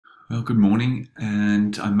Well, good morning,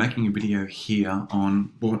 and I'm making a video here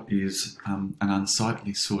on what is an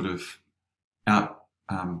unsightly sort of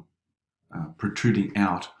protruding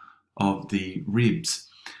out of the ribs.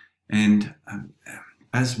 And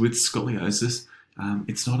as with scoliosis,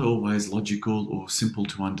 it's not always logical or simple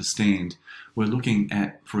to understand. We're looking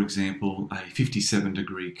at, for example, a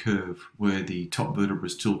 57-degree curve where the top vertebra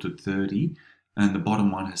is tilted 30 and the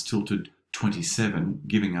bottom one has tilted 27,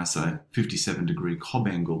 giving us a 57-degree Cobb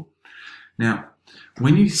angle. Now,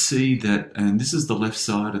 when you see that, and this is the left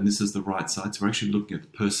side and this is the right side, so we're actually looking at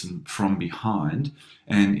the person from behind,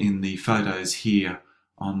 and in the photos here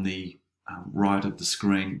on the right of the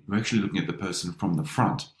screen, we're actually looking at the person from the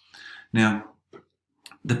front. Now,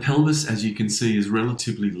 the pelvis, as you can see, is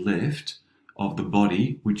relatively left of the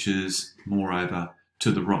body, which is more over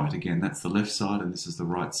to the right. Again, that's the left side and this is the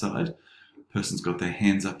right side. The person's got their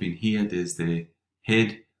hands up in here. There's their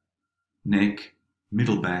head, neck,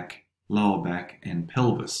 middle back, lower back and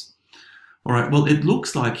pelvis. All right, well, it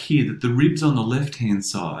looks like here that the ribs on the left-hand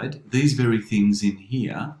side, these very things in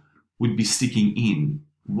here, would be sticking in.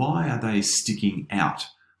 Why are they sticking out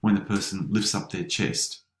when the person lifts up their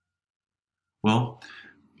chest? Well,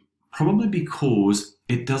 probably because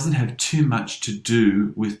it doesn't have too much to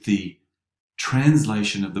do with the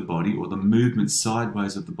translation of the body or the movement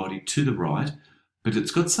sideways of the body to the right, but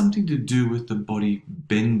it's got something to do with the body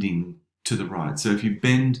bending to the right. So if you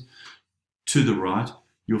bend to the right,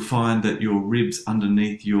 you'll find that your ribs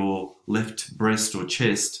underneath your left breast or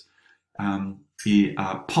chest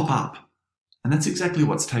pop up. And that's exactly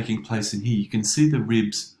what's taking place in here. You can see the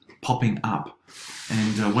ribs popping up.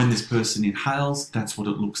 And when this person inhales, that's what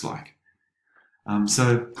it looks like.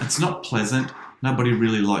 So it's not pleasant. Nobody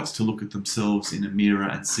really likes to look at themselves in a mirror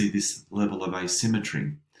and see this level of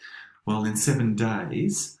asymmetry. Well, in 7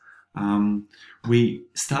 days, we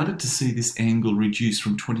started to see this angle reduce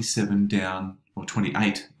from 27 down, or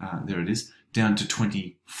 28, there it is, down to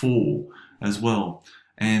 24 as well.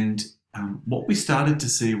 And what we started to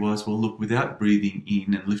see was, well, look, without breathing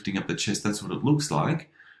in and lifting up the chest, that's what it looks like.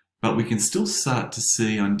 But we can still start to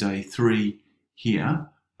see on day 3 here,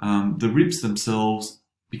 the ribs themselves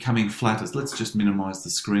becoming flatter. Let's just minimize the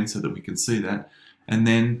screen so that we can see that. And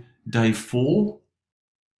then day 4,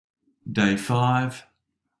 day 5,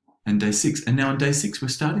 and day 6. And now on day 6, we're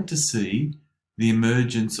starting to see the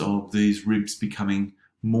emergence of these ribs becoming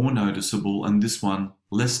more noticeable and this one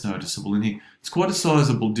less noticeable in here. It's quite a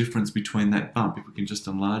sizable difference between that bump, if we can just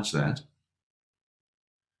enlarge that,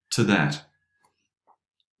 to that.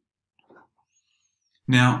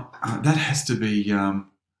 Now, that has to be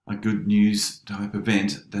a good news type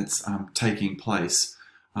event that's taking place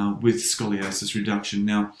with scoliosis reduction.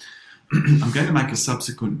 Now, I'm going to make a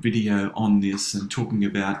subsequent video on this and talking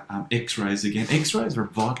about x-rays again. X-rays are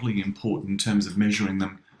vitally important in terms of measuring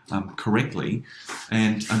them correctly,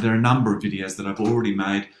 and there are a number of videos that I've already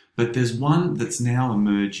made, but there's one that's now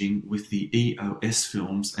emerging with the EOS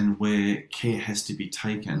films and where care has to be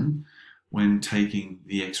taken when taking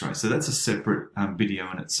the x-ray. So that's a separate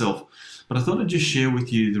video in itself. But I thought I'd just share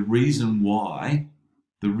with you the reason why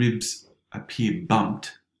the ribs appear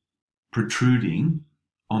bumped, protruding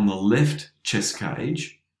on the left chest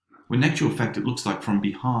cage, when in actual fact it looks like from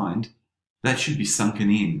behind, that should be sunken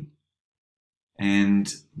in.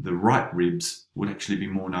 And the right ribs would actually be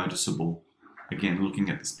more noticeable. Again, looking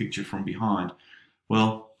at this picture from behind.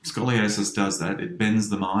 Well, scoliosis does that. It bends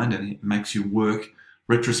the mind and it makes you work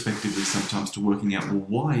retrospectively sometimes to working out, well,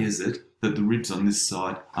 why is it that the ribs on this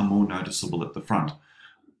side are more noticeable at the front?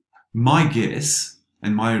 My guess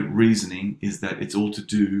and my reasoning is that it's all to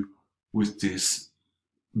do with this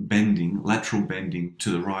bending, lateral bending to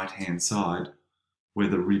the right-hand side where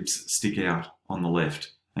the ribs stick out on the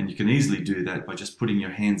left. And you can easily do that by just putting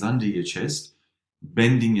your hands under your chest,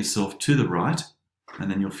 bending yourself to the right, and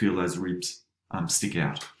then you'll feel those ribs stick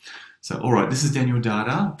out. So, all right, this is Daniel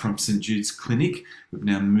Dahdah from St Jude's Clinic. We've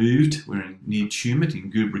now moved. We're near Tumut in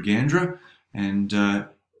Gubra, and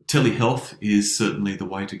telehealth is certainly the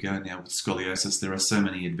way to go now with scoliosis. There are so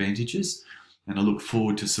many advantages, and I look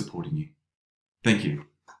forward to supporting you. Thank you.